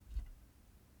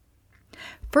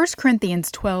1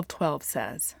 Corinthians 12:12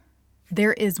 says,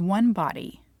 "There is one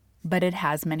body, but it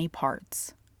has many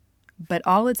parts. But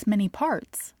all its many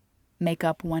parts make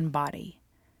up one body.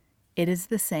 It is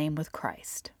the same with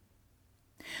Christ."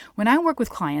 When I work with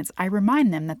clients, I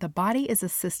remind them that the body is a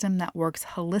system that works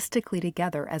holistically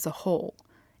together as a whole,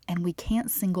 and we can't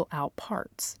single out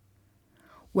parts.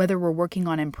 Whether we're working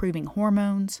on improving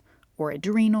hormones, or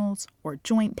adrenals, or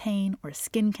joint pain, or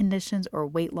skin conditions, or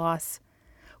weight loss,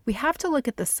 we have to look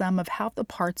at the sum of how the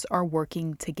parts are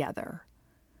working together.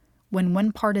 When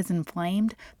one part is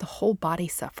inflamed, the whole body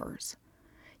suffers.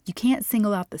 You can't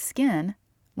single out the skin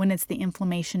when it's the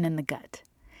inflammation in the gut.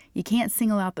 You can't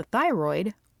single out the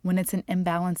thyroid when it's an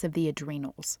imbalance of the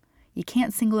adrenals. You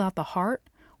can't single out the heart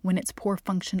when it's poor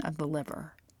function of the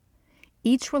liver.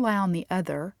 Each rely on the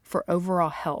other for overall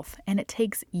health, and it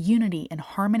takes unity and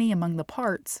harmony among the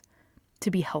parts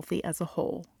to be healthy as a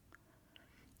whole.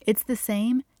 It's the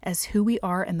same as who we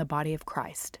are in the body of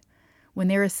Christ. When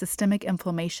there is systemic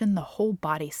inflammation, the whole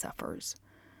body suffers.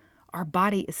 Our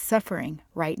body is suffering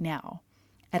right now,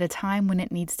 at a time when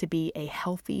it needs to be a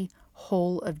healthy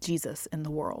whole of Jesus in the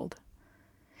world.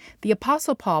 The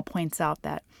Apostle Paul points out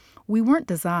that we weren't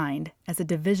designed as a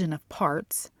division of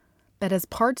parts, but as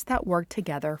parts that work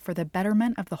together for the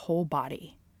betterment of the whole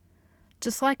body.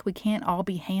 Just like we can't all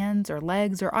be hands or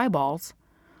legs or eyeballs,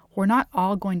 we're not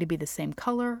all going to be the same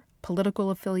color, political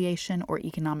affiliation, or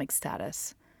economic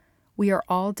status. We are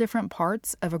all different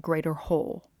parts of a greater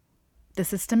whole. The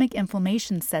systemic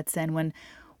inflammation sets in when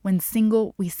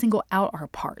we single out our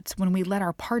parts, when we let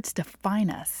our parts define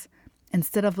us,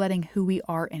 instead of letting who we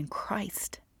are in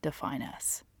Christ define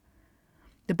us.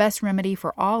 The best remedy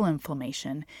for all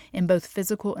inflammation in both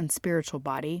physical and spiritual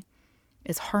body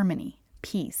is harmony,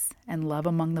 peace, and love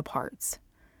among the parts.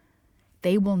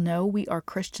 They will know we are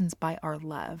Christians by our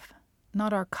love,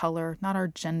 not our color, not our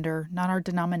gender, not our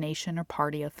denomination or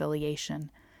party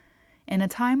affiliation. In a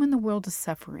time when the world is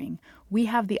suffering, we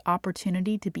have the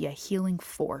opportunity to be a healing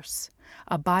force,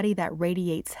 a body that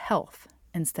radiates health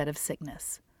instead of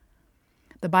sickness.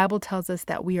 The Bible tells us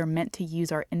that we are meant to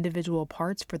use our individual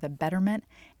parts for the betterment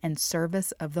and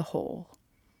service of the whole.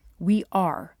 We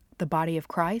are the body of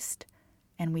Christ,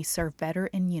 and we serve better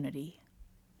in unity,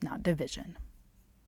 not division.